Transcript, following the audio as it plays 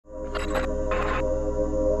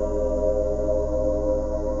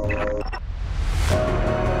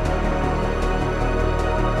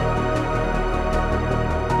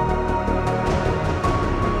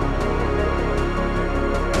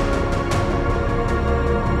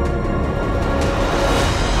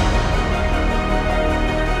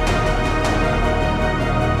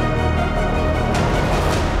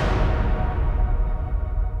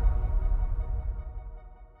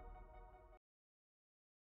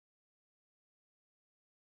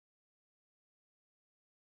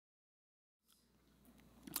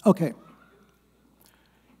Okay.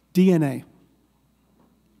 DNA.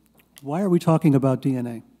 Why are we talking about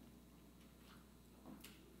DNA?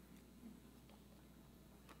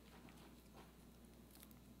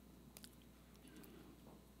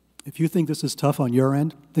 If you think this is tough on your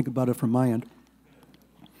end, think about it from my end.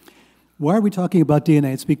 Why are we talking about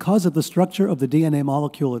DNA? It's because of the structure of the DNA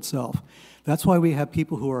molecule itself. That's why we have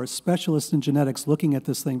people who are specialists in genetics looking at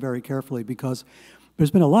this thing very carefully, because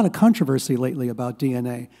there's been a lot of controversy lately about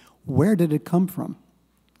DNA. Where did it come from?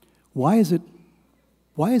 Why is it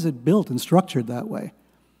built and structured that way?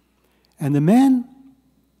 And the man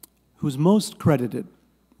who's most credited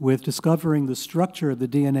with discovering the structure of the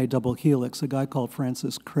DNA double helix, a guy called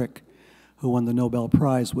Francis Crick, who won the Nobel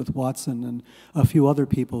Prize with Watson and a few other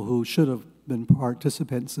people who should have been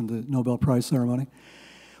participants in the Nobel Prize ceremony.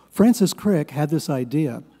 Francis Crick had this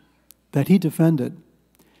idea that he defended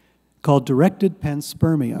called directed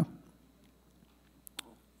panspermia,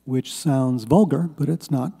 which sounds vulgar, but it's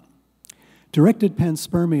not. Directed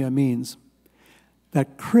panspermia means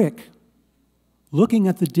that Crick, looking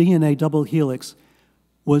at the DNA double helix,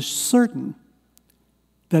 was certain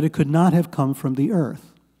that it could not have come from the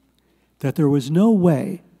Earth, that there was no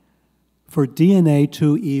way for DNA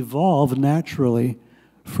to evolve naturally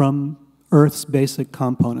from Earth's basic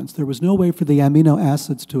components. There was no way for the amino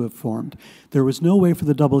acids to have formed. There was no way for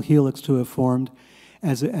the double helix to have formed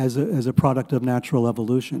as a product of natural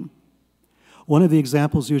evolution. One of the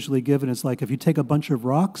examples usually given is like if you take a bunch of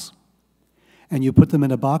rocks and you put them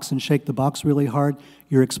in a box and shake the box really hard,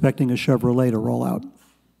 you're expecting a Chevrolet to roll out.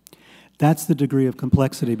 That's the degree of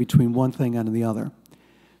complexity between one thing and the other.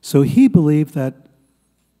 So he believed that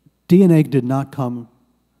DNA did not come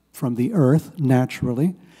from the Earth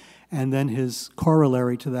naturally, and then his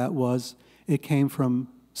corollary to that was it came from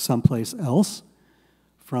someplace else,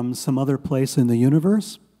 from some other place in the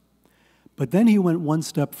universe. But then he went one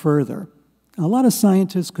step further. A lot of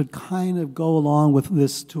scientists could kind of go along with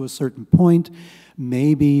this to a certain point.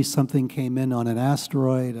 Maybe something came in on an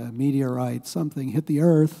asteroid, a meteorite, something hit the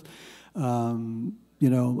Earth, you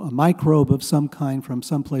know, a microbe of some kind from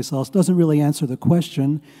someplace else. Doesn't really answer the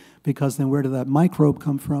question, because then where did that microbe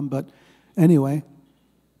come from? But anyway,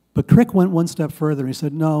 but Crick went one step further and he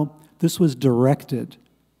said, no, this was directed.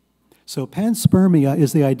 So panspermia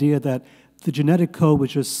is the idea that the genetic code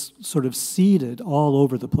was just sort of seeded all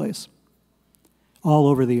over the place, all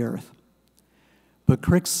over the Earth. But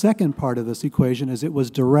Crick's second part of this equation is it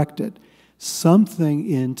was directed. Something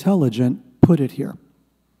intelligent put it here.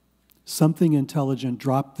 Something intelligent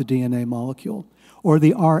dropped the DNA molecule, or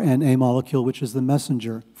the RNA molecule, which is the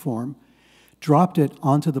messenger form, dropped it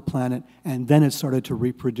onto the planet, and then it started to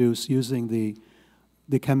reproduce using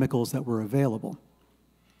the chemicals that were available.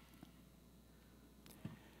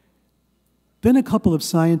 Then a couple of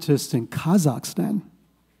scientists in Kazakhstan,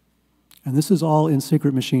 and this is all in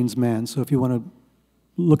Secret Machines Man, so if you want to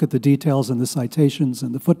look at the details and the citations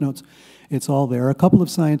and the footnotes, it's all there. A couple of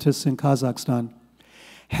scientists in Kazakhstan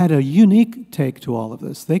had a unique take to all of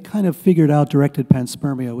this. They kind of figured out directed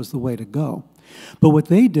panspermia was the way to go. But what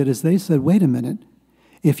they did is they said, wait a minute,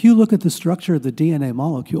 if you look at the structure of the DNA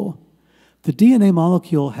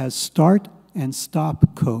molecule has start and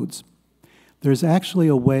stop codes. There's actually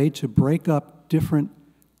a way to break up different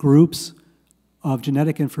groups of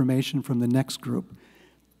genetic information from the next group.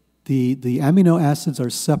 The amino acids are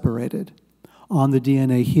separated on the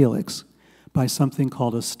DNA helix by something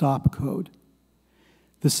called a stop code.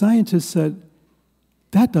 The scientists said,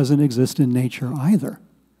 that doesn't exist in nature either.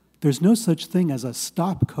 There's no such thing as a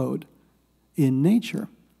stop code in nature.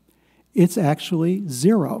 It's actually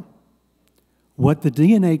 0. What the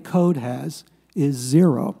DNA code has is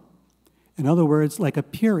 0. In other words, like a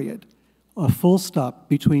period, a full stop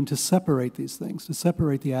between to separate these things, to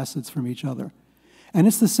separate the acids from each other. And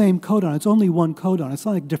it's the same codon. It's only one codon. It's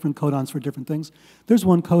not like different codons for different things. There's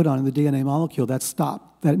one codon in the DNA molecule that's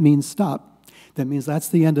stop. That means stop. That means that's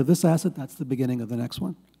the end of this acid, that's the beginning of the next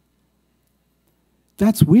one.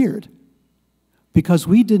 That's weird, because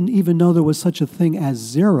we didn't even know there was such a thing as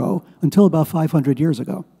 0 until about 500 years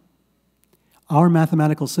ago. Our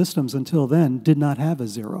mathematical systems until then did not have a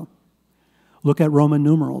 0. Look at Roman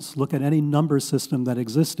numerals. Look at any number system that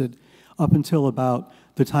existed up until about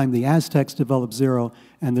the time the Aztecs developed zero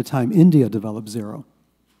and the time India developed zero.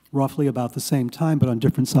 Roughly about the same time, but on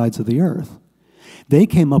different sides of the earth. They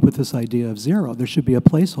came up with this idea of zero. There should be a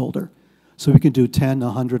placeholder. So we can do 10,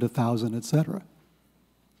 100, 1,000, etc.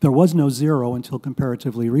 There was no zero until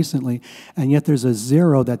comparatively recently, and yet there's a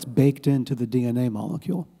zero that's baked into the DNA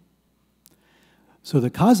molecule. So the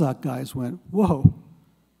Kazakh guys went, whoa,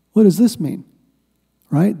 what does this mean?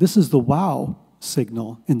 Right? This is the wow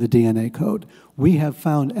signal in the DNA code. We have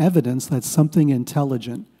found evidence that something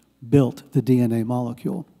intelligent built the DNA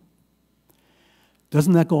molecule.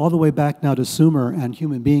 Doesn't that go all the way back now to Sumer and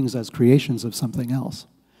human beings as creations of something else?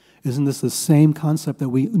 Isn't this the same concept that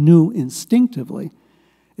we knew instinctively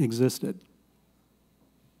existed?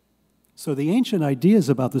 So the ancient ideas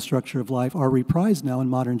about the structure of life are reprised now in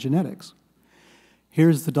modern genetics.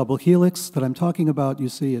 Here's the double helix that I'm talking about. You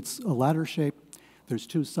see it's a ladder shape. There's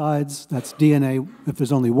two sides. That's DNA. If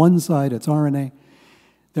there's only one side, it's RNA.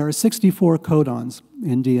 There are 64 codons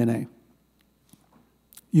in DNA.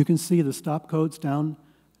 You can see the stop codes down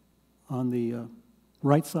on the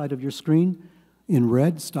right side of your screen. In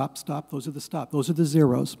red, stop, stop, those are the stop. Those are the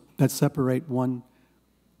zeros that separate one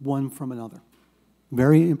from another.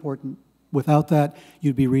 Very important. Without that,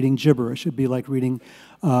 you'd be reading gibberish. It'd be like reading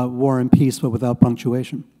War and Peace, but without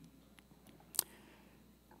punctuation.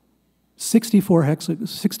 64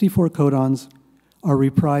 codons are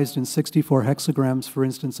reprised in 64 hexagrams, for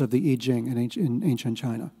instance, of the I Ching in ancient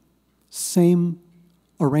China. Same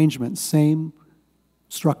arrangement, same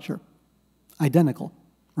structure, identical,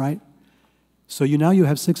 right? So now you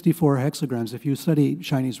have 64 hexagrams. If you study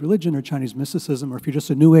Chinese religion or Chinese mysticism, or if you're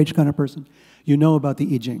just a New Age kind of person, you know about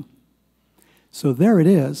the I Ching. So there it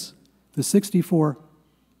is, the 64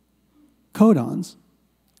 codons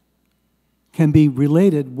can be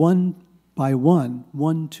related one by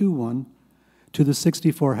one to the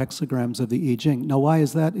 64 hexagrams of the I Ching. Now, why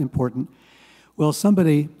is that important? Well,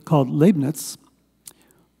 somebody called Leibniz,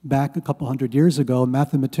 back a couple hundred years ago, a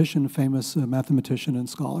mathematician, famous mathematician and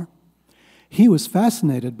scholar, he was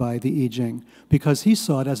fascinated by the I Ching because he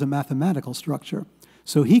saw it as a mathematical structure.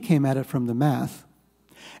 So he came at it from the math,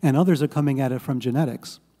 and others are coming at it from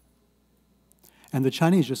genetics. And the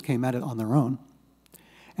Chinese just came at it on their own.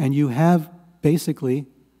 And you have basically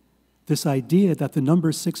this idea that the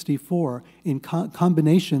number 64 in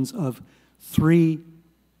combinations of 3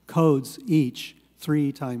 codes each,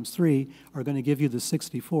 3 times 3, are going to give you the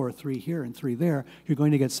 64, 3 here and 3 there. You're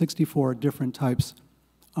going to get 64 different types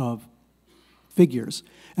of figures.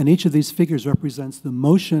 And each of these figures represents the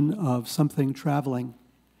motion of something traveling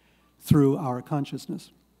through our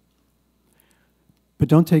consciousness. But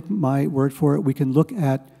don't take my word for it. We can look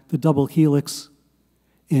at the double helix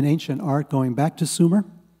in ancient art going back to Sumer,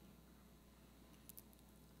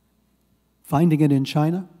 finding it in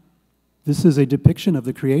China. This is a depiction of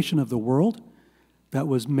the creation of the world that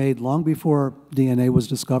was made long before DNA was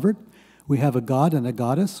discovered. We have a god and a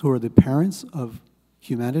goddess who are the parents of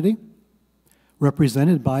humanity,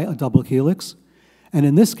 represented by a double helix. And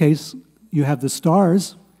in this case, you have the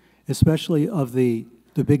stars, especially of the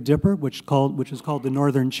Big Dipper, which is called the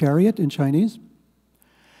Northern Chariot in Chinese.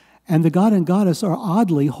 And the god and goddess are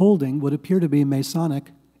oddly holding what appear to be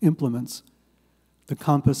Masonic implements, the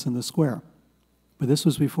compass and the square. But this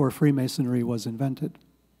was before Freemasonry was invented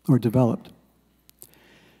or developed.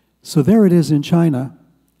 So there it is in China.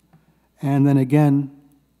 And then again,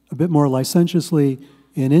 a bit more licentiously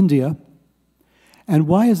in India. And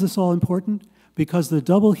why is this all important? Because the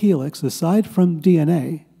double helix, aside from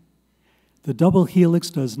DNA, the double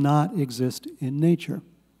helix does not exist in nature.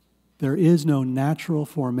 There is no natural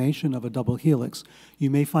formation of a double helix.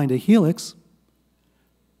 You may find a helix,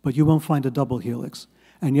 but you won't find a double helix.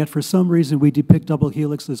 And yet, for some reason, we depict double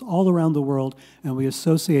helixes all around the world, and we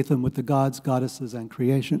associate them with the gods, goddesses, and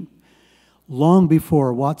creation. Long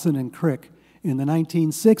before Watson and Crick, in the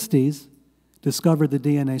 1960s, discovered the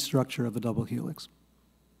DNA structure of the double helix.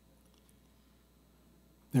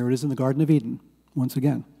 There it is in the Garden of Eden, once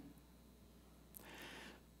again.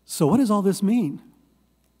 So what does all this mean?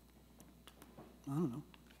 I don't know.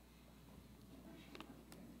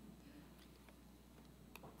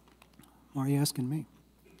 Why are you asking me?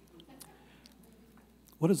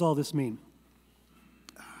 What does all this mean?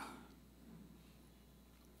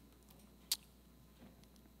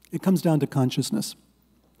 It comes down to consciousness.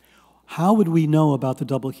 How would we know about the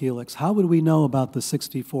double helix? How would we know about the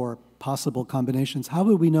 64 possible combinations? How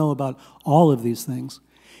would we know about all of these things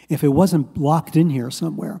if it wasn't locked in here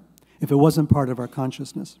somewhere, if it wasn't part of our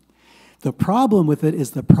consciousness? The problem with it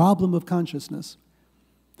is the problem of consciousness.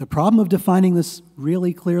 The problem of defining this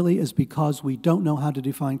really clearly is because we don't know how to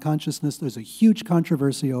define consciousness. There's a huge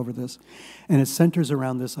controversy over this, and it centers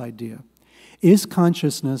around this idea. Is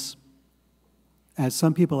consciousness, as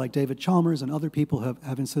some people like David Chalmers and other people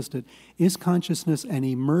have insisted, is consciousness an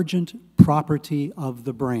emergent property of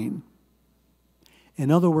the brain? In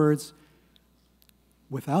other words,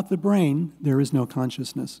 without the brain, there is no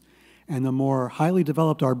consciousness. And the more highly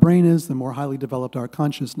developed our brain is, the more highly developed our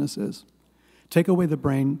consciousness is. Take away the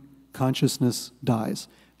brain, consciousness dies.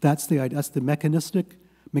 That's the mechanistic,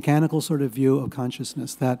 mechanical sort of view of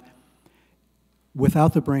consciousness, that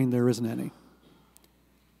without the brain, there isn't any.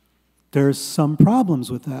 There's some problems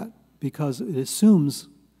with that because it assumes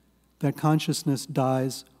that consciousness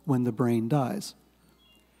dies when the brain dies.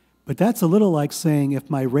 But that's a little like saying if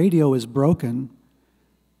my radio is broken,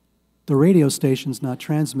 the radio station's not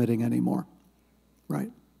transmitting anymore,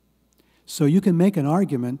 right? So you can make an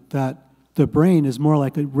argument that the brain is more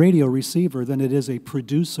like a radio receiver than it is a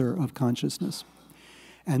producer of consciousness.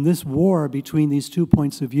 And this war between these two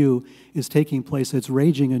points of view is taking place. It's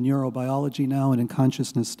raging in neurobiology now and in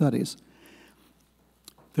consciousness studies.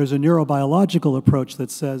 There's a neurobiological approach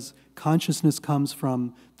that says consciousness comes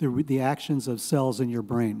from the actions of cells in your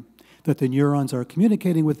brain, that the neurons are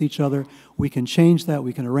communicating with each other. We can change that,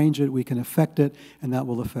 we can arrange it, we can affect it, and that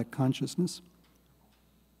will affect consciousness.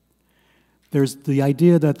 There's the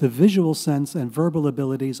idea that the visual sense and verbal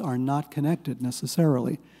abilities are not connected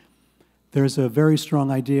necessarily. There's a very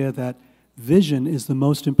strong idea that vision is the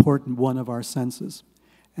most important one of our senses.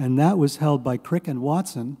 And that was held by Crick and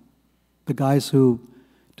Watson, the guys who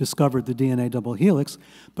discovered the DNA double helix,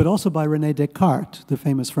 but also by René Descartes, the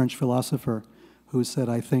famous French philosopher who said,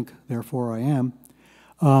 "I think, therefore I am."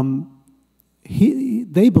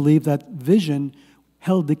 They believed that vision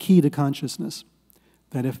held the key to consciousness.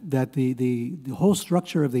 That the whole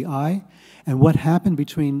structure of the eye and what happened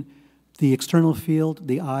between the external field,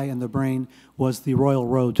 the eye, and the brain was the royal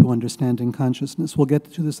road to understanding consciousness. We'll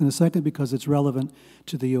get to this in a second because it's relevant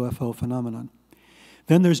to the UFO phenomenon.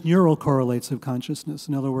 Then there's neural correlates of consciousness.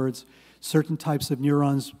 In other words, certain types of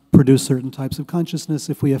neurons produce certain types of consciousness.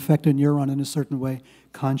 If we affect a neuron in a certain way,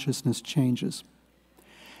 consciousness changes.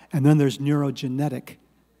 And then there's neurogenetic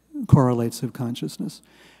correlates of consciousness.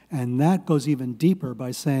 And that goes even deeper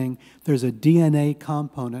by saying there's a DNA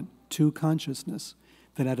component to consciousness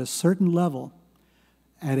that at a certain level,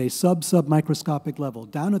 at a sub-microscopic level,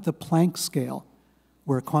 down at the Planck scale,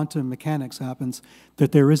 where quantum mechanics happens,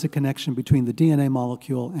 that there is a connection between the DNA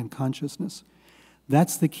molecule and consciousness.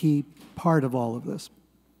 That's the key part of all of this.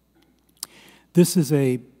 This is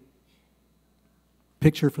a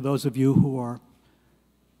picture for those of you who are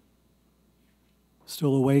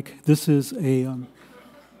still awake. This is a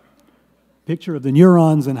picture of the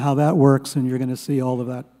neurons and how that works, and you're going to see all of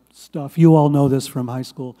that stuff. You all know this from high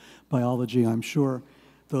school biology, I'm sure.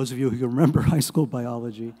 Those of you who can remember high school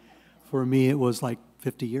biology, for me it was like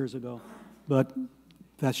 50 years ago. But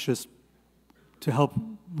that's just to help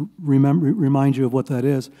remind you of what that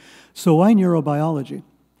is. So why neurobiology?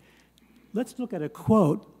 Let's look at a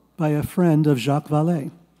quote by a friend of Jacques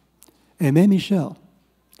Vallée, Aimé Michel.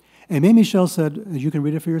 Aimé Michel said, you can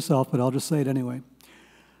read it for yourself, but I'll just say it anyway,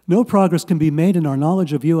 "No progress can be made in our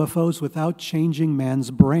knowledge of UFOs without changing man's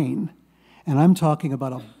brain." And I'm talking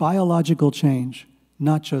about a biological change,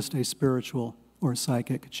 not just a spiritual or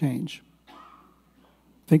psychic change.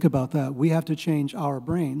 Think about that. We have to change our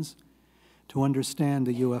brains to understand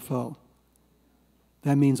the UFO.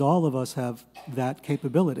 That means all of us have that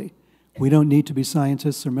capability. We don't need to be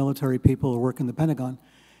scientists or military people or work in the Pentagon.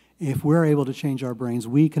 If we're able to change our brains,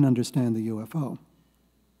 we can understand the UFO.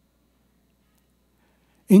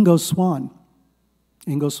 Ingo Swann.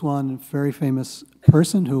 Ingo Swann, a very famous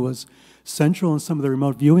person who was central in some of the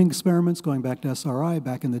remote viewing experiments going back to SRI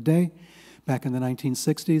back in the day, back in the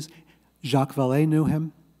 1960s. Jacques Vallée knew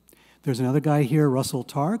him. There's another guy here, Russell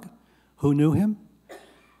Targ, who knew him.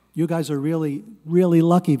 You guys are really, really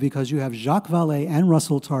lucky because you have Jacques Vallée and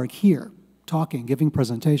Russell Targ here talking, giving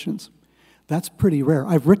presentations. That's pretty rare.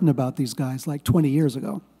 I've written about these guys like 20 years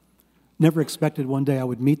ago. Never expected one day I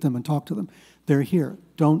would meet them and talk to them. They're here.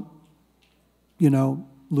 Don't,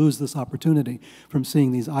 lose this opportunity from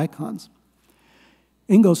seeing these icons.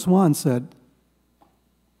 Ingo Swann said,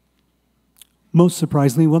 most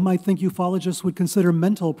surprisingly, one might think ufologists would consider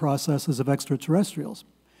mental processes of extraterrestrials,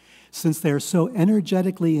 since they are so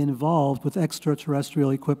energetically involved with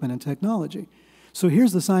extraterrestrial equipment and technology. So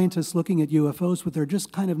here's the scientists looking at UFOs, but they're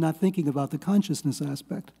just kind of not thinking about the consciousness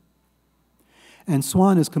aspect. And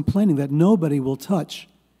Swann is complaining that nobody will touch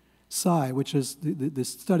psi, which is the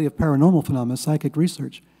study of paranormal phenomena, psychic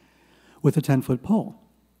research, with a 10-foot pole.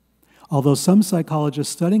 although some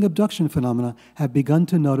psychologists studying abduction phenomena have begun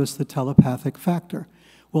to notice the telepathic factor.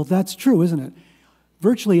 Well, that's true, isn't it?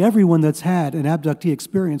 Virtually everyone that's had an abductee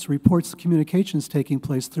experience reports communications taking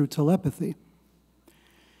place through telepathy.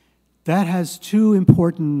 That has two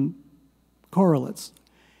important correlates.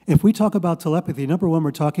 If we talk about telepathy, number one,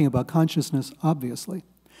 we're talking about consciousness, obviously.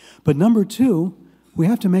 But number two, we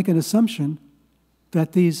have to make an assumption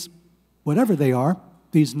that these, whatever they are,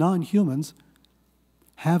 these non-humans,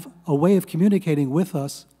 have a way of communicating with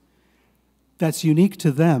us that's unique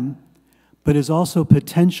to them, but is also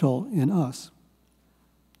potential in us.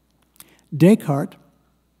 Descartes,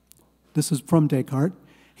 this is from Descartes,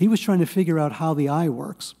 he was trying to figure out how the eye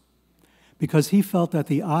works because he felt that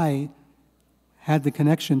the eye had the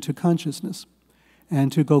connection to consciousness.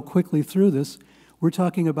 And to go quickly through this, we're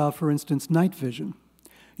talking about, for instance, night vision.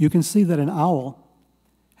 You can see that an owl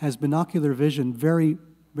has binocular vision very,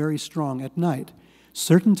 very strong at night.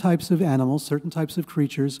 Certain types of animals, certain types of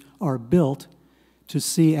creatures are built to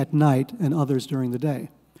see at night and others during the day.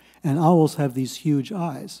 And owls have these huge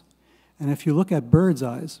eyes. And if you look at birds'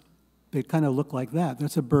 eyes, they kind of look like that.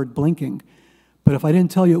 That's a bird blinking. But if I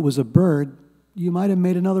didn't tell you it was a bird, you might have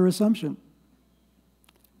made another assumption.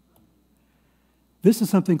 This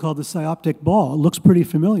is something called the synoptic ball. It looks pretty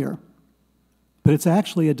familiar. But it's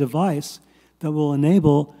actually a device that will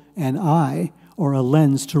enable an eye or a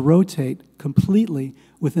lens to rotate completely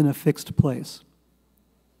within a fixed place.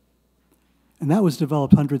 And that was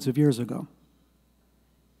developed hundreds of years ago.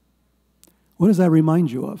 What does that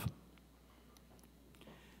remind you of?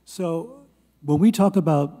 So when we talk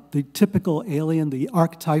about the typical alien, the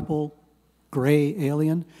archetypal gray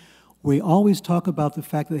alien, we always talk about the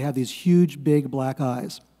fact that they have these huge, big black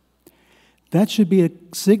eyes. That should be a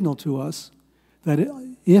signal to us that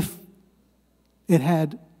if it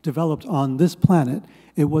had developed on this planet,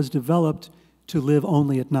 it was developed to live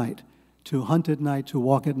only at night, to hunt at night, to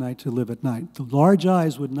walk at night, to live at night. The large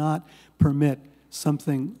eyes would not permit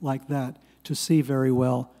something like that to see very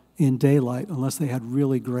well in daylight unless they had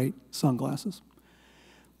really great sunglasses.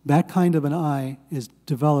 That kind of an eye is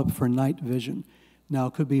developed for night vision. Now,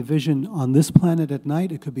 it could be vision on this planet at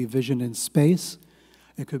night, it could be vision in space,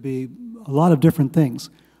 it could be a lot of different things,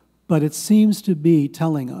 but it seems to be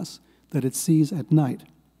telling us that it sees at night.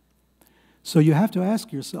 So you have to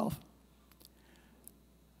ask yourself,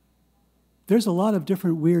 there's a lot of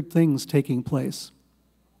different weird things taking place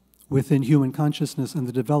within human consciousness and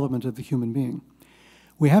the development of the human being.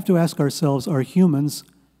 We have to ask ourselves, are humans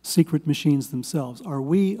secret machines themselves? Are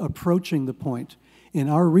we approaching the point in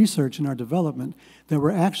our research and our development that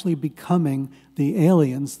we're actually becoming the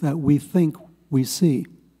aliens that we think we see?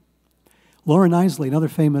 Lauren Isley, another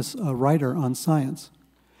famous writer on science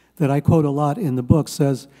that I quote a lot in the book,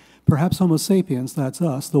 says, perhaps Homo sapiens, that's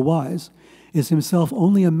us, the wise, is himself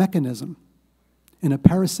only a mechanism in a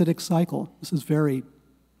parasitic cycle. This is very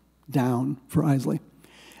down for Isley.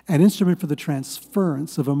 An instrument for the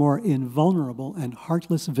transference of a more invulnerable and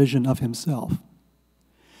heartless vision of himself.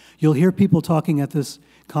 You'll hear people talking at this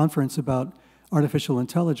conference about artificial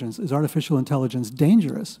intelligence. Is artificial intelligence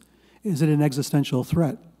dangerous? Is it an existential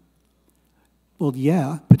threat? Well,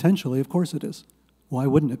 yeah, potentially, of course it is. Why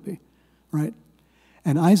wouldn't it be, right?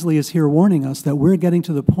 And Isley is here warning us that we're getting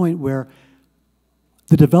to the point where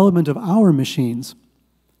the development of our machines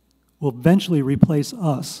will eventually replace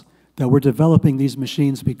us, that we're developing these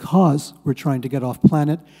machines because we're trying to get off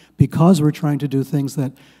planet, because we're trying to do things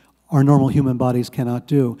that our normal human bodies cannot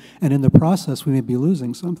do. And in the process, we may be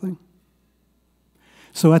losing something.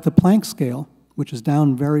 So at the Planck scale, which is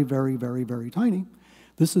down very, very, very, very tiny,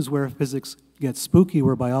 this is where physics gets spooky,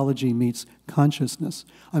 where biology meets consciousness.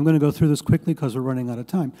 I'm going to go through this quickly because we're running out of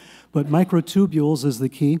time. But microtubules is the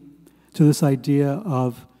key to this idea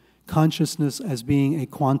of consciousness as being a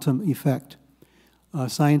quantum effect.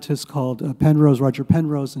 Scientists called Roger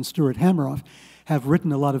Penrose and Stuart Hameroff have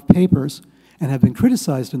written a lot of papers and have been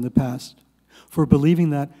criticized in the past for believing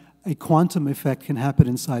that a quantum effect can happen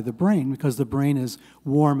inside the brain because the brain is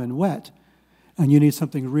warm and wet, and you need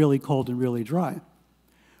something really cold and really dry.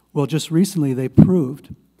 Well, just recently they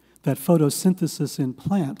proved that photosynthesis in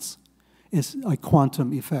plants is a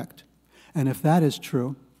quantum effect. And if that is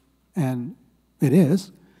true, and it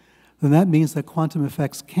is, then that means that quantum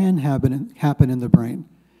effects can happen in the brain,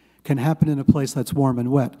 can happen in a place that's warm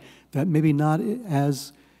and wet, that maybe not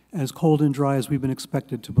as cold and dry as we've been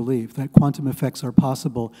expected to believe, that quantum effects are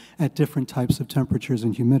possible at different types of temperatures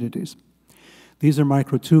and humidities. These are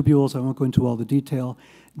microtubules. I won't go into all the detail.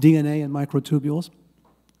 DNA and microtubules.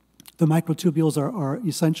 The microtubules are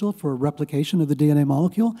essential for replication of the DNA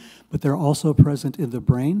molecule, but they're also present in the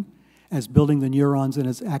brain, as building the neurons and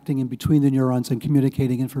as acting in between the neurons and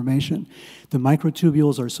communicating information. The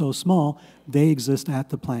microtubules are so small, they exist at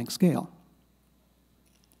the Planck scale.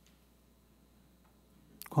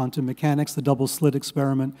 Quantum mechanics, the double slit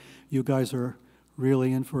experiment, you guys are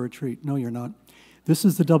really in for a treat. No, you're not. This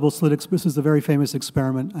is the double slit, this is the very famous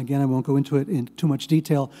experiment. Again, I won't go into it in too much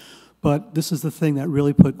detail, but this is the thing that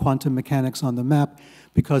really put quantum mechanics on the map,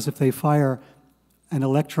 because if they fire an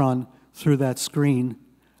electron through that screen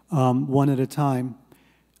one at a time,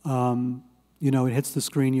 you know, it hits the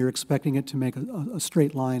screen, you're expecting it to make a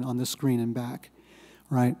straight line on the screen and back,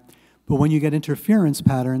 right? But when you get interference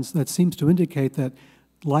patterns, that seems to indicate that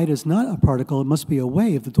light is not a particle, it must be a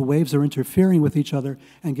wave, that the waves are interfering with each other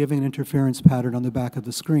and giving an interference pattern on the back of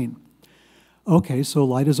the screen. Okay, so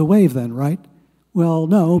light is a wave then, right? Well,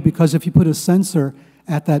 no, because if you put a sensor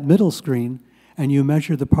at that middle screen and you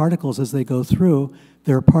measure the particles as they go through,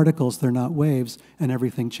 they're particles, they're not waves, and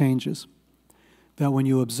everything changes. That when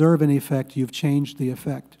you observe an effect, you've changed the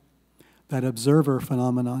effect. That observer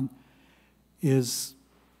phenomenon is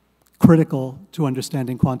critical to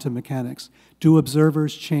understanding quantum mechanics. Do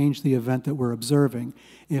observers change the event that we're observing?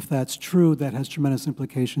 If that's true, that has tremendous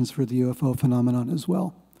implications for the UFO phenomenon as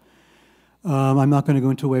well. I'm not going to go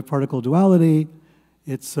into wave-particle duality.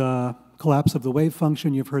 It's collapse of the wave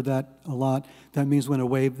function. You've heard that a lot. That means when a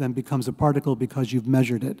wave then becomes a particle because you've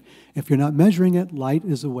measured it. If you're not measuring it, light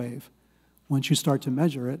is a wave. Once you start to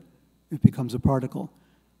measure it, it becomes a particle.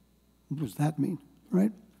 What does that mean,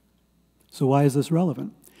 right? So why is this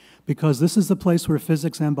relevant? Because this is the place where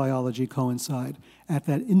physics and biology coincide. At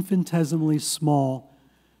that infinitesimally small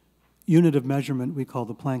unit of measurement we call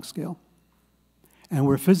the Planck scale. And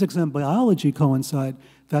where physics and biology coincide,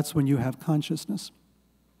 that's when you have consciousness.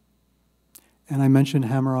 And I mentioned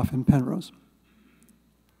Hameroff and Penrose.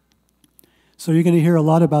 So you're going to hear a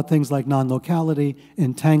lot about things like non-locality,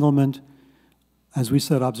 entanglement, as we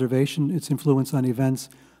said, observation, its influence on events.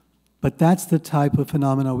 But that's the type of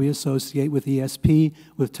phenomena we associate with ESP,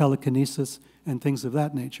 with telekinesis, and things of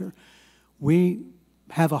that nature. We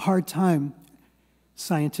have a hard time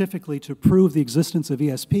scientifically to prove the existence of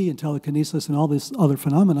ESP and telekinesis and all this other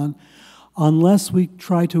phenomenon unless we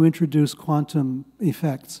try to introduce quantum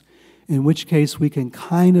effects, in which case we can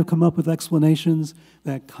kind of come up with explanations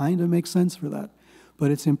that kind of make sense for that. But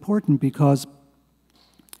it's important because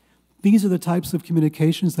these are the types of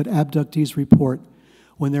communications that abductees report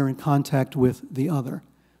when they're in contact with the other.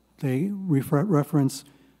 They reference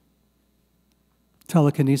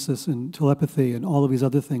telekinesis and telepathy and all of these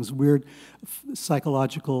other things, weird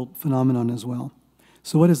psychological phenomenon as well.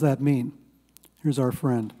 So what does that mean? Here's our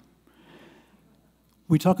friend.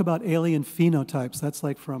 We talk about alien phenotypes. That's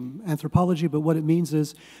like from anthropology, but what it means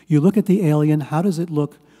is you look at the alien, how does it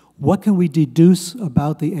look? What can we deduce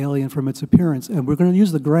about the alien from its appearance? And we're going to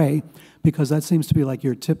use the gray because that seems to be like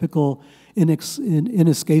your typical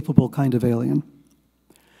inescapable kind of alien.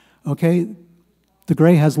 Okay, the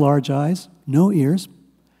gray has large eyes, no ears,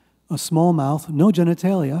 a small mouth, no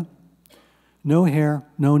genitalia, no hair,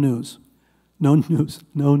 no nose. No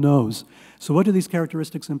nose. So what do these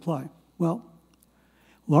characteristics imply? Well,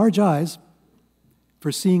 large eyes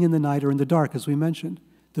for seeing in the night or in the dark, as we mentioned.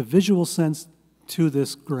 The visual sense to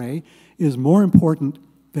this gray is more important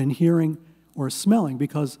than hearing or smelling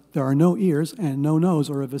because there are no ears and no nose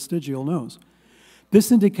or a vestigial nose.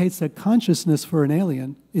 This indicates that consciousness for an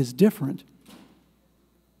alien is different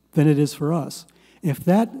than it is for us. If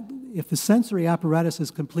the sensory apparatus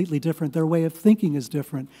is completely different, their way of thinking is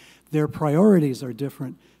different, their priorities are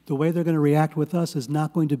different, the way they're going to react with us is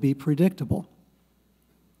not going to be predictable.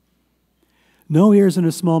 No ears and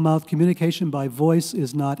a small mouth, communication by voice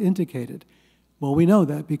is not indicated. Well, we know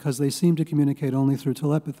that because they seem to communicate only through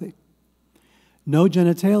telepathy. No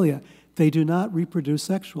genitalia. They do not reproduce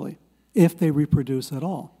sexually, if they reproduce at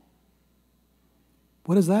all.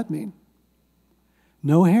 What does that mean?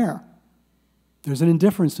 No hair. There's an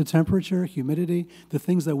indifference to temperature, humidity, the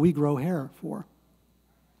things that we grow hair for.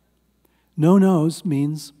 No nose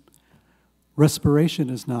means respiration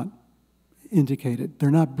is not indicated. They're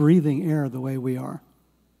not breathing air the way we are.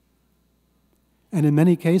 And in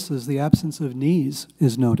many cases, the absence of knees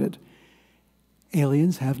is noted.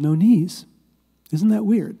 Aliens have no knees. Isn't that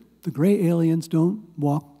weird? The gray aliens don't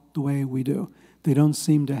walk the way we do. They don't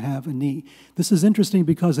seem to have a knee. This is interesting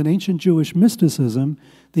because in ancient Jewish mysticism,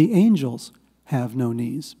 the angels have no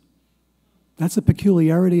knees. That's a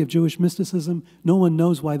peculiarity of Jewish mysticism. No one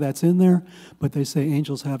knows why that's in there, but they say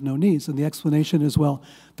angels have no knees. And the explanation is, well,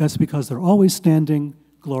 that's because they're always standing,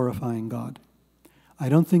 glorifying God. I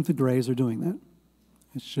don't think the grays are doing that.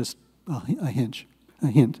 It's just a hunch,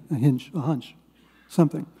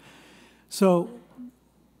 something. So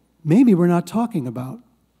maybe we're not talking about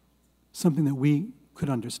something that we could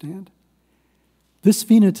understand. This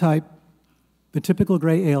phenotype, the typical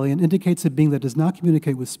gray alien, indicates a being that does not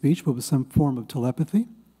communicate with speech, but with some form of telepathy.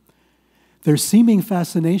 Their seeming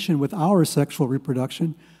fascination with our sexual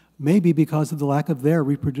reproduction may be because of the lack of their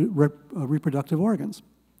reproductive organs.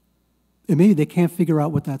 And maybe they can't figure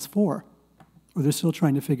out what that's for, or they're still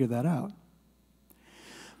trying to figure that out.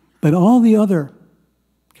 But all the other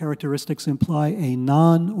characteristics imply a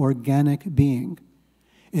non-organic being.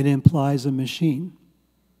 It implies a machine.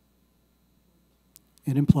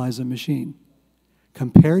 It implies a machine.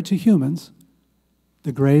 Compared to humans,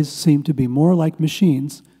 the grays seem to be more like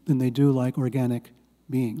machines than they do like organic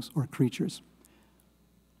beings or creatures.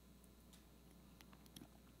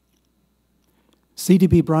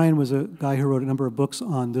 C.D.B. Bryan was a guy who wrote a number of books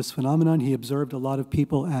on this phenomenon. He observed a lot of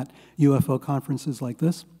people at UFO conferences like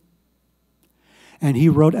this. And he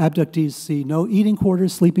wrote abductees see no eating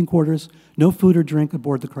quarters, sleeping quarters, no food or drink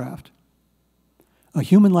aboard the craft. A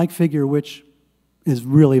human-like figure which is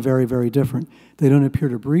really very, very different. They don't appear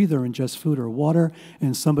to breathe or ingest food or water,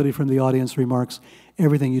 and somebody from the audience remarks,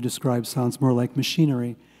 everything you describe sounds more like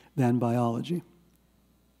machinery than biology.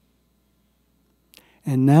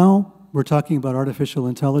 And now we're talking about artificial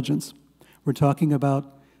intelligence. We're talking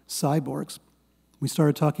about cyborgs. We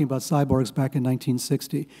started talking about cyborgs back in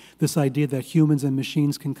 1960. This idea that humans and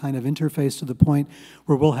machines can kind of interface to the point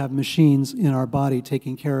where we'll have machines in our body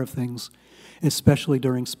taking care of things, especially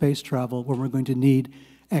during space travel where we're going to need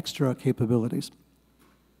extra capabilities.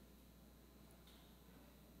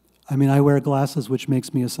 I mean, I wear glasses, which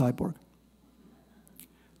makes me a cyborg.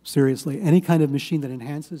 Seriously, any kind of machine that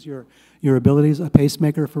enhances your abilities, a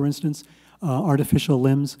pacemaker, for instance, artificial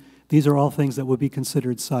limbs, these are all things that would be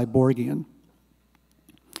considered cyborgian.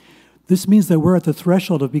 This means that we're at the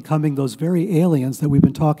threshold of becoming those very aliens that we've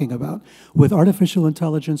been talking about, with artificial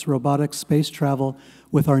intelligence, robotics, space travel,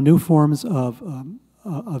 with our new forms of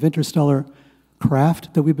interstellar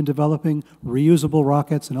craft that we've been developing, reusable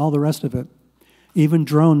rockets, and all the rest of it, even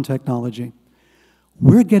drone technology.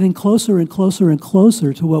 We're getting closer and closer and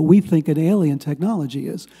closer to what we think an alien technology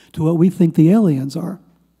is, to what we think the aliens are.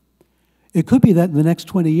 It could be that in the next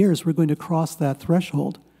 20 years we're going to cross that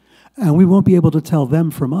threshold, and we won't be able to tell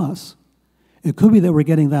them from us. It could be that we're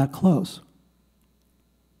getting that close.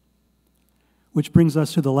 Which brings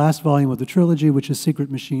us to the last volume of the trilogy, which is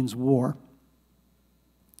Secret Machines War.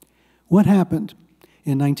 What happened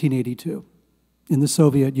in 1982 in the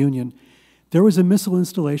Soviet Union? There was a missile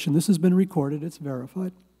installation. This has been recorded. It's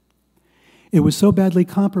verified. It was so badly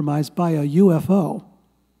compromised by a UFO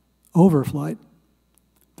overflight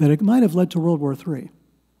that it might have led to World War III.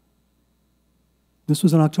 This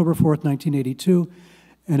was on October 4th, 1982,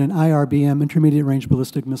 at an IRBM, Intermediate Range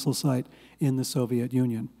Ballistic Missile Site in the Soviet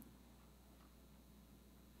Union.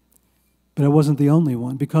 But it wasn't the only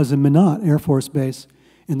one, because in Minot Air Force Base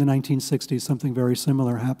in the 1960s, something very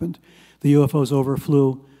similar happened. The UFOs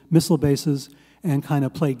overflew missile bases and kind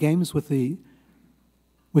of played games with the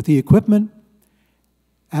equipment.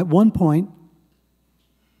 At one point,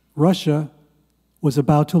 Russia was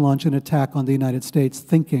about to launch an attack on the United States,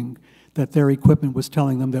 thinking that their equipment was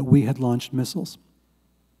telling them that we had launched missiles.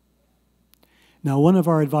 Now, one of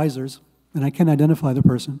our advisors, and I can't identify the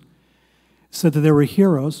person, said that there were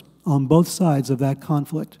heroes on both sides of that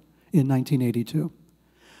conflict in 1982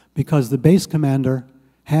 because the base commander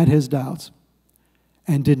had his doubts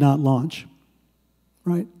and did not launch,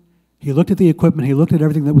 right? He looked at the equipment, he looked at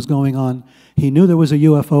everything that was going on. He knew there was a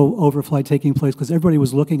UFO overflight taking place because everybody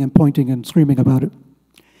was looking and pointing and screaming about it.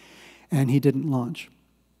 And he didn't launch.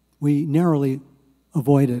 We narrowly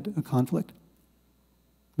avoided a conflict.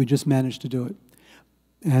 We just managed to do it.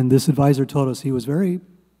 And this advisor told us he was very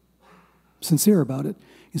sincere about it.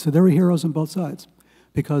 He said there were heroes on both sides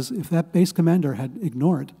because if that base commander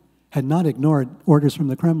had not ignored orders from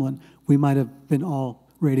the Kremlin, we might have been all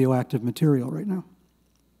radioactive material right now.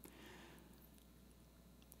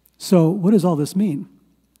 So what does all this mean?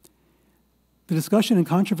 The discussion and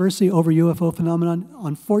controversy over UFO phenomenon,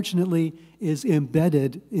 unfortunately, is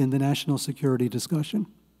embedded in the national security discussion.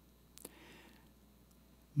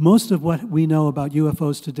 Most of what we know about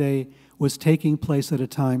UFOs today was taking place at a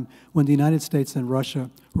time when the United States and Russia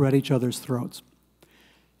were at each other's throats.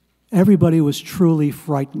 Everybody was truly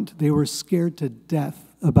frightened. They were scared to death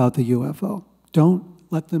about the UFO. Don't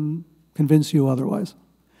let them convince you otherwise.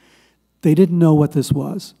 They didn't know what this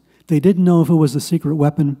was. They didn't know if it was a secret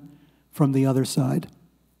weapon from the other side.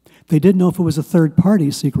 They didn't know if it was a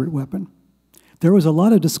third-party secret weapon. There was a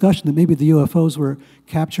lot of discussion that maybe the UFOs were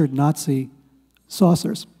captured Nazi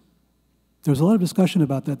saucers. There was a lot of discussion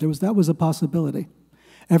about that. That was a possibility.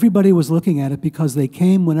 Everybody was looking at it because they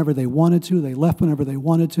came whenever they wanted to, they left whenever they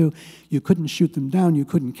wanted to. You couldn't shoot them down, you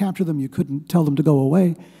couldn't capture them, you couldn't tell them to go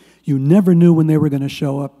away. You never knew when they were going to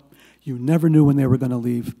show up. You never knew when they were going to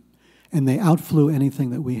leave. And they outflew anything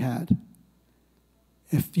that we had.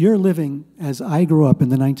 If you're living, as I grew up in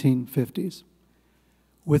the 1950s,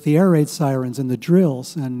 with the air raid sirens and the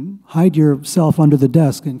drills and hide yourself under the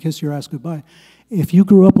desk and kiss your ass goodbye, if you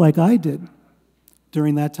grew up like I did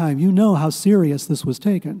during that time, you know how serious this was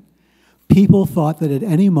taken. People thought that at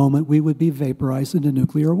any moment we would be vaporized into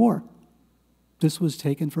nuclear war. This was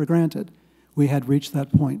taken for granted. We had reached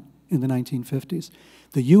that point in the 1950s.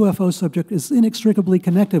 The UFO subject is inextricably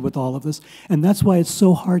connected with all of this, and that's why it's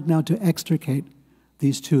so hard now to extricate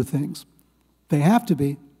these two things. They have to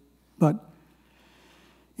be, but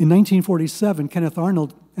in 1947, Kenneth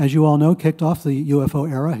Arnold, as you all know, kicked off the UFO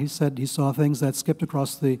era. He said he saw things that skipped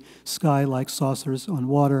across the sky like saucers on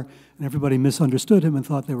water, and everybody misunderstood him and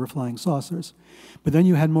thought they were flying saucers. But then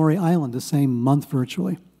you had Maury Island the same month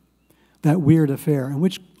virtually, that weird affair in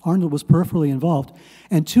which Arnold was peripherally involved,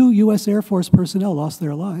 and 2 U.S. Air Force personnel lost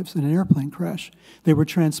their lives in an airplane crash. They were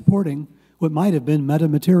transporting what might have been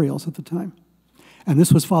metamaterials at the time. And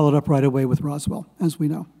this was followed up right away with Roswell, as we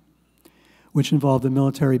know, which involved a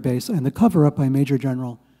military base and the cover-up by Major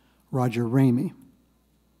General Roger Ramey.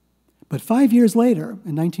 But 5 years later,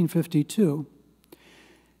 in 1952,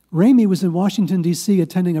 Ramey was in Washington, D.C.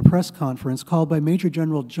 attending a press conference called by Major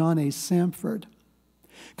General John A. Samford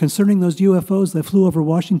concerning those UFOs that flew over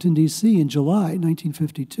Washington, D.C. in July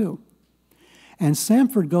 1952. And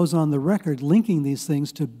Samford goes on the record linking these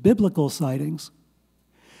things to biblical sightings,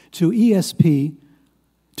 to ESP,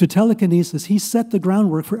 to telekinesis. He set the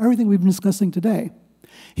groundwork for everything we've been discussing today.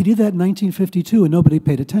 He did that in 1952 and nobody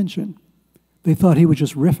paid attention. They thought he was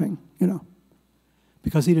just riffing,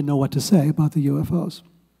 because he didn't know what to say about the UFOs.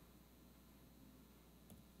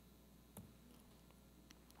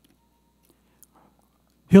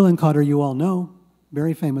 Hillenkotter, you all know,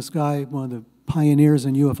 very famous guy, one of the pioneers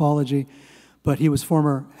in ufology, but he was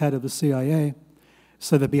former head of the CIA,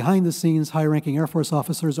 said that behind the scenes, high-ranking Air Force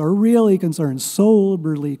officers are really concerned,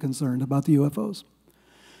 soberly concerned about the UFOs.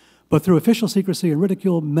 But through official secrecy and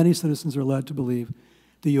ridicule, many citizens are led to believe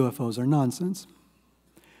the UFOs are nonsense.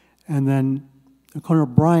 And then Colonel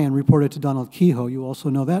Bryan reported to Donald Kehoe, you also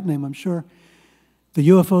know that name, I'm sure, the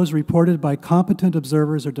UFOs reported by competent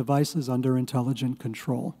observers or devices under intelligent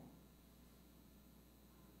control.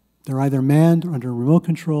 They're either manned or under remote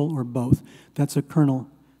control or both. That's a colonel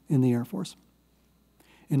in the Air Force.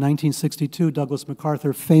 In 1962, Douglas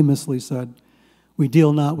MacArthur famously said, "We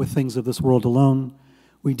deal not with things of this world alone.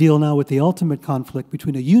 We deal now with the ultimate conflict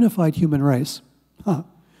between a unified human race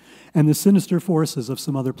and the sinister forces of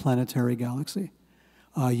some other planetary galaxy."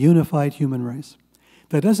 A unified human race.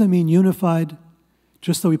 That doesn't mean unified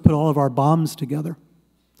just so we put all of our bombs together.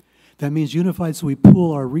 That means unified so we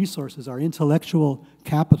pool our resources, our intellectual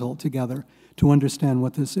capital together to understand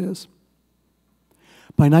what this is.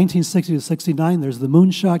 By 1960 to 69, there's the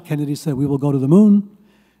moonshot. Kennedy said, we will go to the moon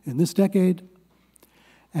in this decade.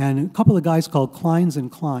 And a couple of guys called Kleins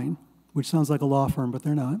and Klein, which sounds like a law firm, but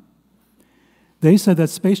they're not. They said that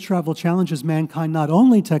space travel challenges mankind not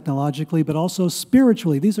only technologically, but also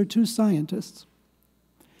spiritually. These are two scientists.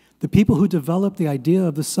 The people who developed the idea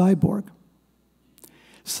of the cyborg,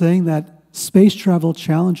 saying that space travel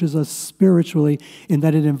challenges us spiritually in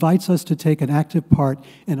that it invites us to take an active part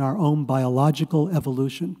in our own biological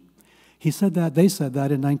evolution. He said that, they said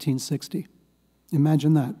that in 1960.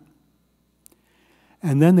 Imagine that.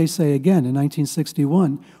 And then they say again in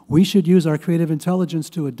 1961, we should use our creative intelligence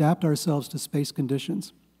to adapt ourselves to space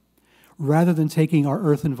conditions rather than taking our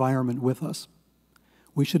Earth environment with us.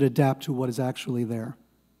 We should adapt to what is actually there.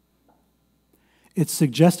 It's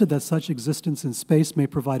suggested that such existence in space may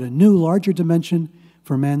provide a new, larger dimension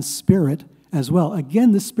for man's spirit as well.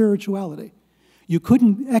 Again, the spirituality. You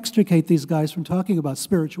couldn't extricate these guys from talking about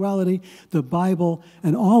spirituality, the Bible,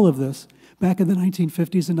 and all of this back in the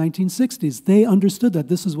 1950s and 1960s. They understood that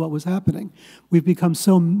this is what was happening. We've become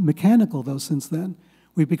so mechanical, though, since then.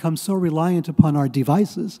 We've become so reliant upon our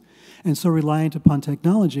devices and so reliant upon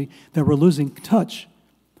technology that we're losing touch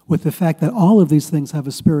with the fact that all of these things have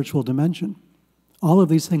a spiritual dimension. All of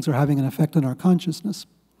these things are having an effect on our consciousness,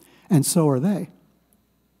 and so are they.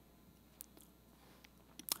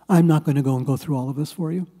 I'm not going to go through all of this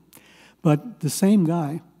for you, but the same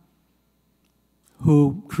guy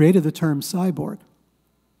who created the term cyborg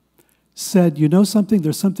said, you know something?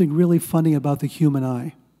 There's something really funny about the human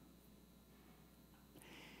eye.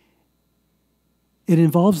 It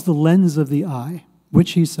involves the lens of the eye,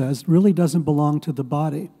 which he says really doesn't belong to the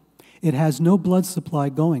body. It has no blood supply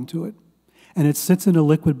going to it. and it sits in a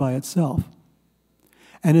liquid by itself,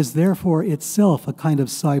 and is therefore itself a kind of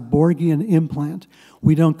cyborgian implant.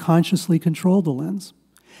 We don't consciously control the lens.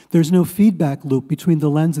 There's no feedback loop between the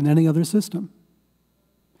lens and any other system.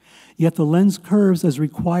 Yet the lens curves as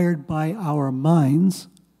required by our minds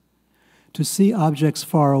to see objects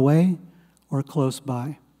far away or close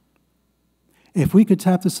by. If we could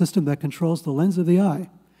tap the system that controls the lens of the eye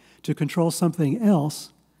to control something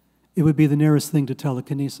else, it would be the nearest thing to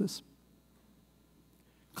telekinesis.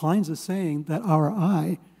 Klein's is saying that our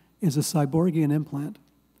eye is a cyborgian implant.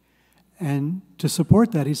 And to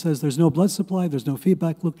support that, he says there's no blood supply, there's no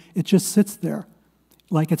feedback loop. It just sits there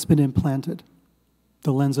like it's been implanted,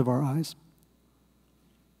 the lens of our eyes.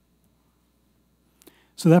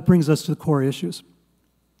 So that brings us to the core issues.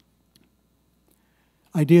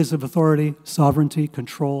 Ideas of authority, sovereignty,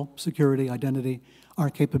 control, security, identity, our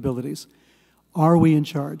capabilities. Are we in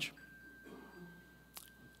charge?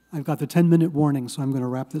 I've got the 10-minute warning, so I'm going to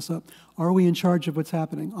wrap this up. Are we in charge of what's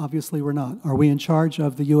happening? Obviously, we're not. Are we in charge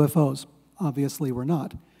of the UFOs? Obviously, we're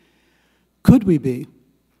not. Could we be?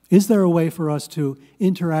 Is there a way for us to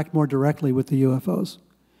interact more directly with the UFOs?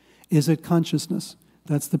 Is it consciousness?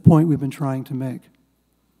 That's the point we've been trying to make.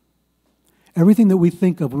 Everything that we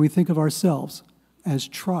think of when we think of ourselves as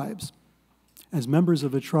tribes, as members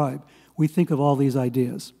of a tribe, we think of all these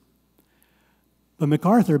ideas. But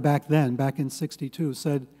MacArthur back then, back in '62,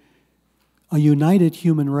 said, a united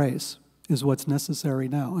human race is what's necessary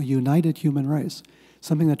now, a united human race,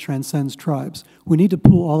 something that transcends tribes. We need to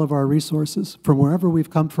pool all of our resources from wherever we've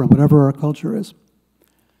come from, whatever our culture is.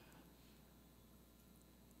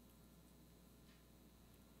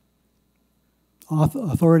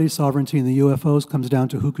 Authority, sovereignty, and the UFOs comes down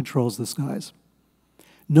to who controls the skies.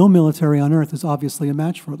 No military on Earth is obviously a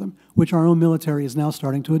match for them, which our own military is now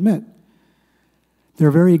starting to admit.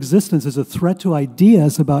 Their very existence is a threat to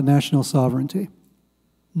ideas about national sovereignty.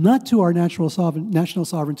 Not to our national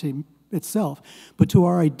sovereignty itself, but to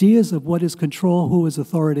our ideas of what is control, who is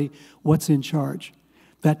authority, what's in charge.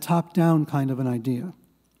 That top-down kind of an idea.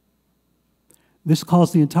 This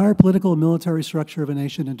calls the entire political and military structure of a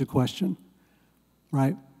nation into question,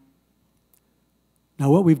 right? Now,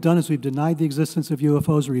 what we've done is we've denied the existence of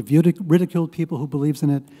UFOs, we've ridiculed people who believes in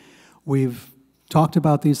it, we've talked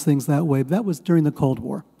about these things that way. That was during the Cold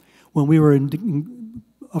War, when we were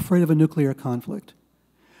afraid of a nuclear conflict.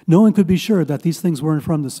 No one could be sure that these things weren't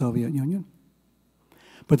from the Soviet Union.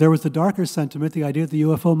 But there was the darker sentiment, the idea that the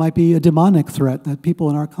UFO might be a demonic threat that people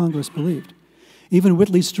in our Congress believed. Even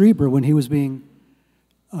Whitley Strieber, when he was being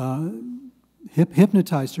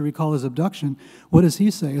hypnotized to recall his abduction, what does he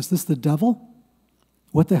say? Is this the devil?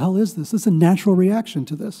 What the hell is this? This is a natural reaction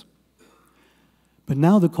to this. But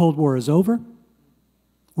now the Cold War is over.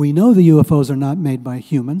 We know the UFOs are not made by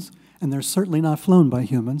humans, and they're certainly not flown by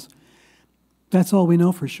humans. That's all we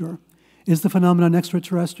know for sure. Is the phenomenon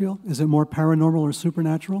extraterrestrial? Is it more paranormal or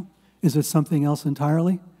supernatural? Is it something else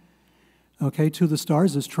entirely? Okay, To the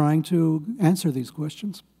Stars is trying to answer these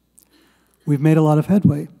questions. We've made a lot of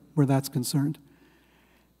headway where that's concerned.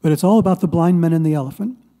 But it's all about the blind men and the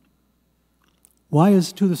elephant. Why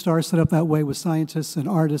is To the Stars set up that way with scientists and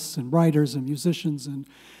artists and writers and musicians and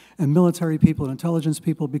military people and intelligence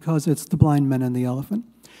people? Because it's the blind men and the elephant.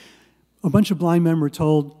 A bunch of blind men were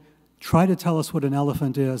told, try to tell us what an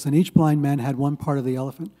elephant is, and each blind man had one part of the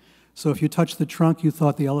elephant. So if you touched the trunk, you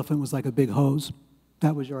thought the elephant was like a big hose.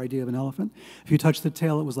 That was your idea of an elephant. If you touched the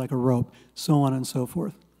tail, it was like a rope, so on and so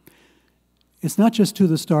forth. It's not just To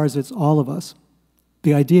the Stars, it's all of us.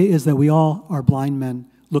 The idea is that we all are blind men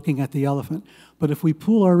looking at the elephant. But if we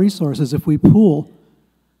pool our resources, if we pool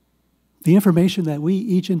the information that we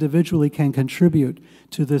each individually can contribute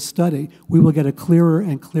to this study, we will get a clearer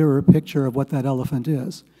and clearer picture of what that elephant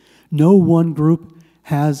is. No one group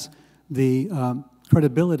has the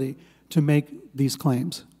credibility to make these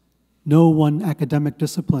claims. No one academic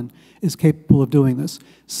discipline is capable of doing this.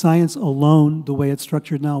 Science alone, the way it's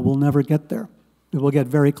structured now, will never get there. It will get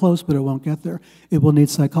very close, but it won't get there. It will need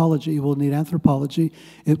psychology, it will need anthropology,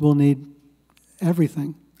 it will need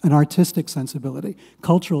everything. An artistic sensibility,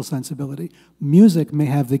 cultural sensibility. Music may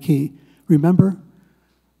have the key. Remember?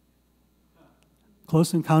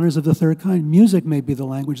 Close Encounters of the Third Kind. Music may be the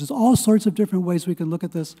language. There's all sorts of different ways we can look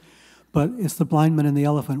at this, but it's the blind men and the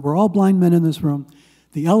elephant. We're all blind men in this room.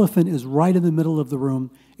 The elephant is right in the middle of the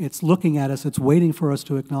room. It's looking at us. It's waiting for us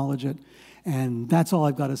to acknowledge it. And that's all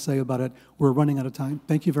I've got to say about it. We're running out of time.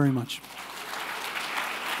 Thank you very much.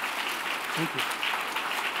 Thank you.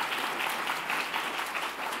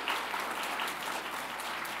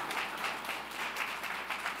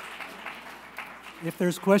 If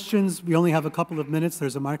there's questions, we only have a couple of minutes.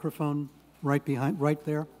 There's a microphone right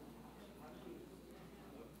there.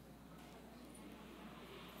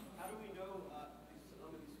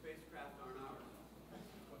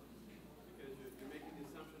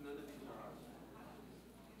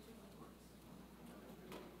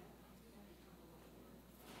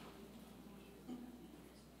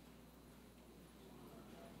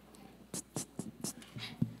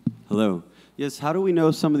 Hello. Yes, how do we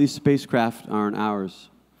know some of these spacecraft aren't ours?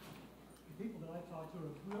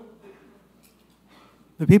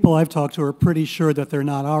 The people I've talked to are pretty sure that they're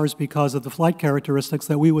not ours because of the flight characteristics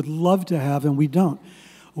that we would love to have and we don't.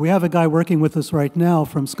 We have a guy working with us right now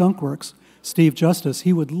from Skunk Works, Steve Justice.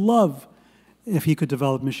 He would love if he could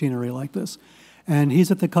develop machinery like this. And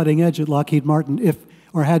he's at the cutting edge at Lockheed Martin,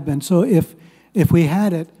 or had been. So if we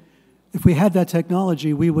had it, if we had that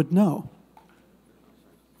technology, we would know.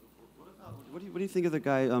 What do you think of the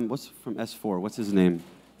guy, what's from S4? What's his name?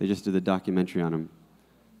 They just did a documentary on him.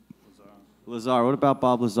 Lazar. What about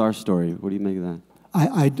Bob Lazar's story? What do you make of that?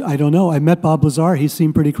 I don't know. I met Bob Lazar. He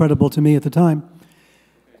seemed pretty credible to me at the time.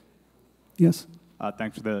 Yes?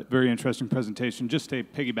 Thanks for the very interesting presentation. Just to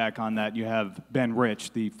piggyback on that, you have Ben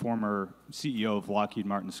Rich, the former CEO of Lockheed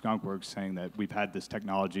Martin Skunk Works, saying that we've had this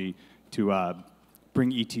technology to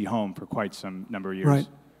bring ET home for quite some number of years. Right.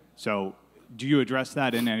 So do you address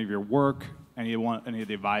that in any of your work, any of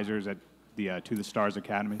the advisors at the To the Stars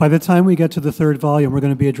Academy? By the time we get to the third volume, we're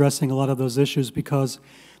going to be addressing a lot of those issues because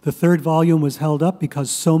the third volume was held up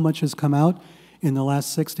because so much has come out in the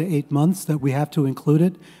last 6 to 8 months that we have to include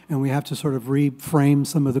it and we have to sort of reframe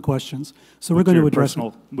some of the questions. So we're going to address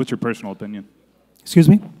it. What's your personal opinion? Excuse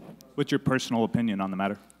me? What's your personal opinion on the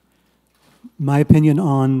matter? My opinion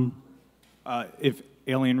on? If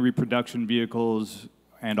alien reproduction vehicles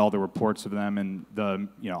and all the reports of them and the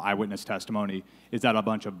eyewitness testimony, is that a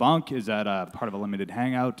bunch of bunk? Is that a part of a limited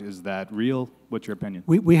hangout? Is that real? What's your opinion?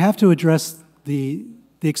 We have to address the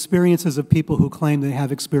experiences of people who claim they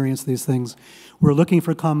have experienced these things. We're looking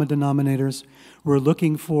for common denominators. We're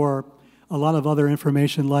looking for a lot of other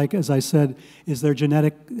information like, as I said, have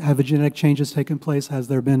genetic changes taken place? Has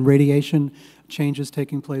there been radiation changes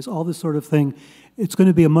taking place? All this sort of thing. It's going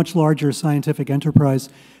to be a much larger scientific enterprise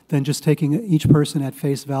than just taking each person at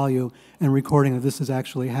face value and recording that this has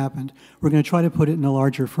actually happened. We're going to try to put it in a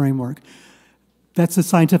larger framework. That's a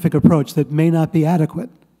scientific approach that may not be adequate.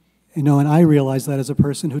 And I realize that as a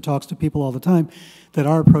person who talks to people all the time, that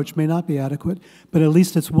our approach may not be adequate, but at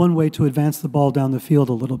least it's one way to advance the ball down the field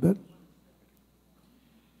a little bit.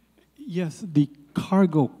 Yes, the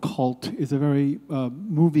cargo cult is a very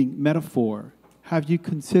moving metaphor. Have you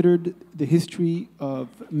considered the history of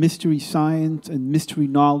mystery science and mystery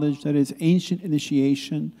knowledge, that is ancient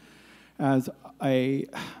initiation, as a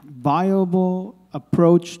viable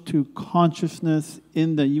approach to consciousness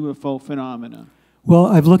in the UFO phenomena? Well,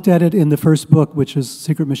 I've looked at it in the first book, which is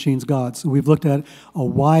Secret Machines, Gods. We've looked at a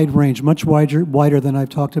wide range, much wider than I've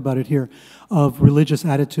talked about it here, of religious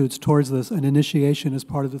attitudes towards this, and initiation is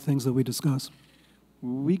part of the things that we discuss.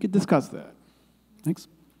 We could discuss that. Thanks.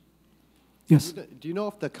 Yes? Do you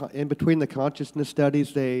know if in between the consciousness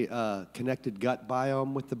studies, they connected gut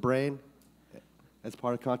biome with the brain as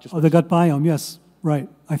part of consciousness? Oh, the gut biome, yes, right.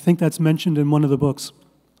 I think that's mentioned in one of the books.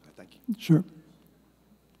 Thank you. Sure.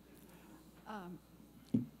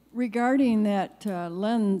 Regarding that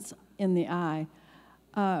lens in the eye,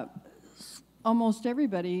 almost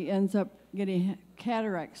everybody ends up getting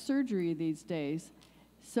cataract surgery these days,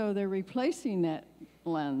 so they're replacing that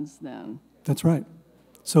lens then. That's right.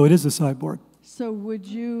 So it is a cyborg. So would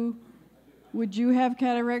you have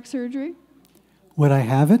cataract surgery? Would I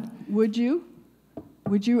have it? Would you?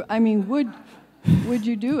 Would you? I mean, would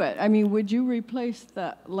you do it? I mean, would you replace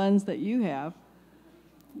the lens that you have?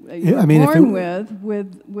 You're born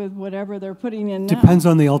with whatever they're putting in now. Depends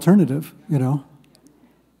on the alternative,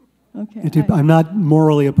 Okay. I'm not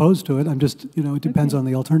morally opposed to it. I'm just, it depends on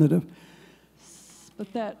the alternative.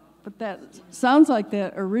 But that sounds like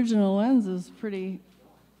that original lens is pretty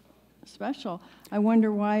special. I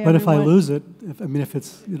wonder why. But if I lose it, if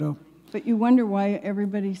it's, But you wonder why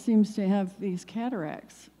everybody seems to have these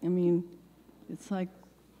cataracts. I mean, it's like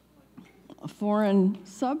a foreign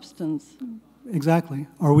substance. Exactly.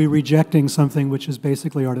 Are we rejecting something which is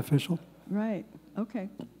basically artificial? Right. Okay.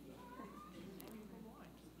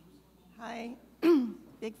 Hi.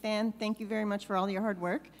 Big fan. Thank you very much for all your hard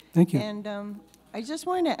work. Thank you. And I just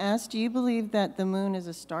wanted to ask, do you believe that the moon is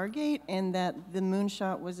a stargate and that the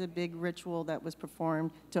moonshot was a big ritual that was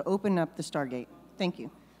performed to open up the stargate? Thank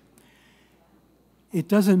you. It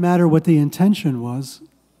doesn't matter what the intention was,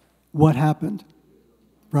 what happened,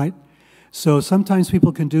 right? So sometimes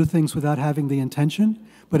people can do things without having the intention,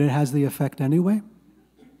 but it has the effect anyway.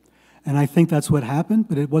 And I think that's what happened,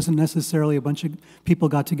 but it wasn't necessarily a bunch of people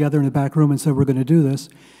got together in a back room and said, we're going to do this.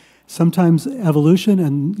 Sometimes evolution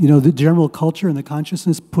and the general culture and the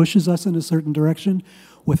consciousness pushes us in a certain direction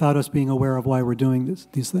without us being aware of why we're doing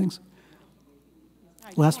these things.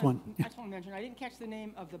 Last one. I just want to mention, I didn't catch the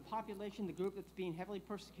name of the population, the group that's being heavily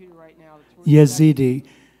persecuted right now. Yazidi.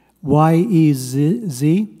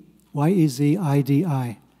 Y-E-Z.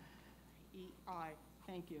 Y-E-Z-I-D-I. E-I,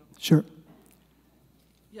 thank you. Sure.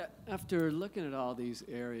 Yeah, after looking at all these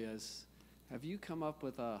areas, have you come up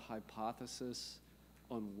with a hypothesis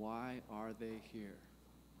on why are they here?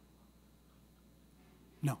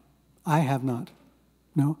 No, I have not.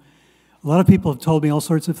 No. A lot of people have told me all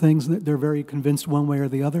sorts of things that they're very convinced one way or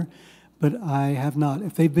the other, but I have not.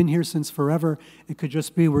 If they've been here since forever, it could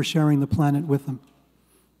just be we're sharing the planet with them.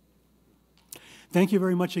 Thank you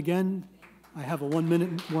very much again. I have a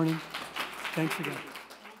 1-minute warning. Thanks again.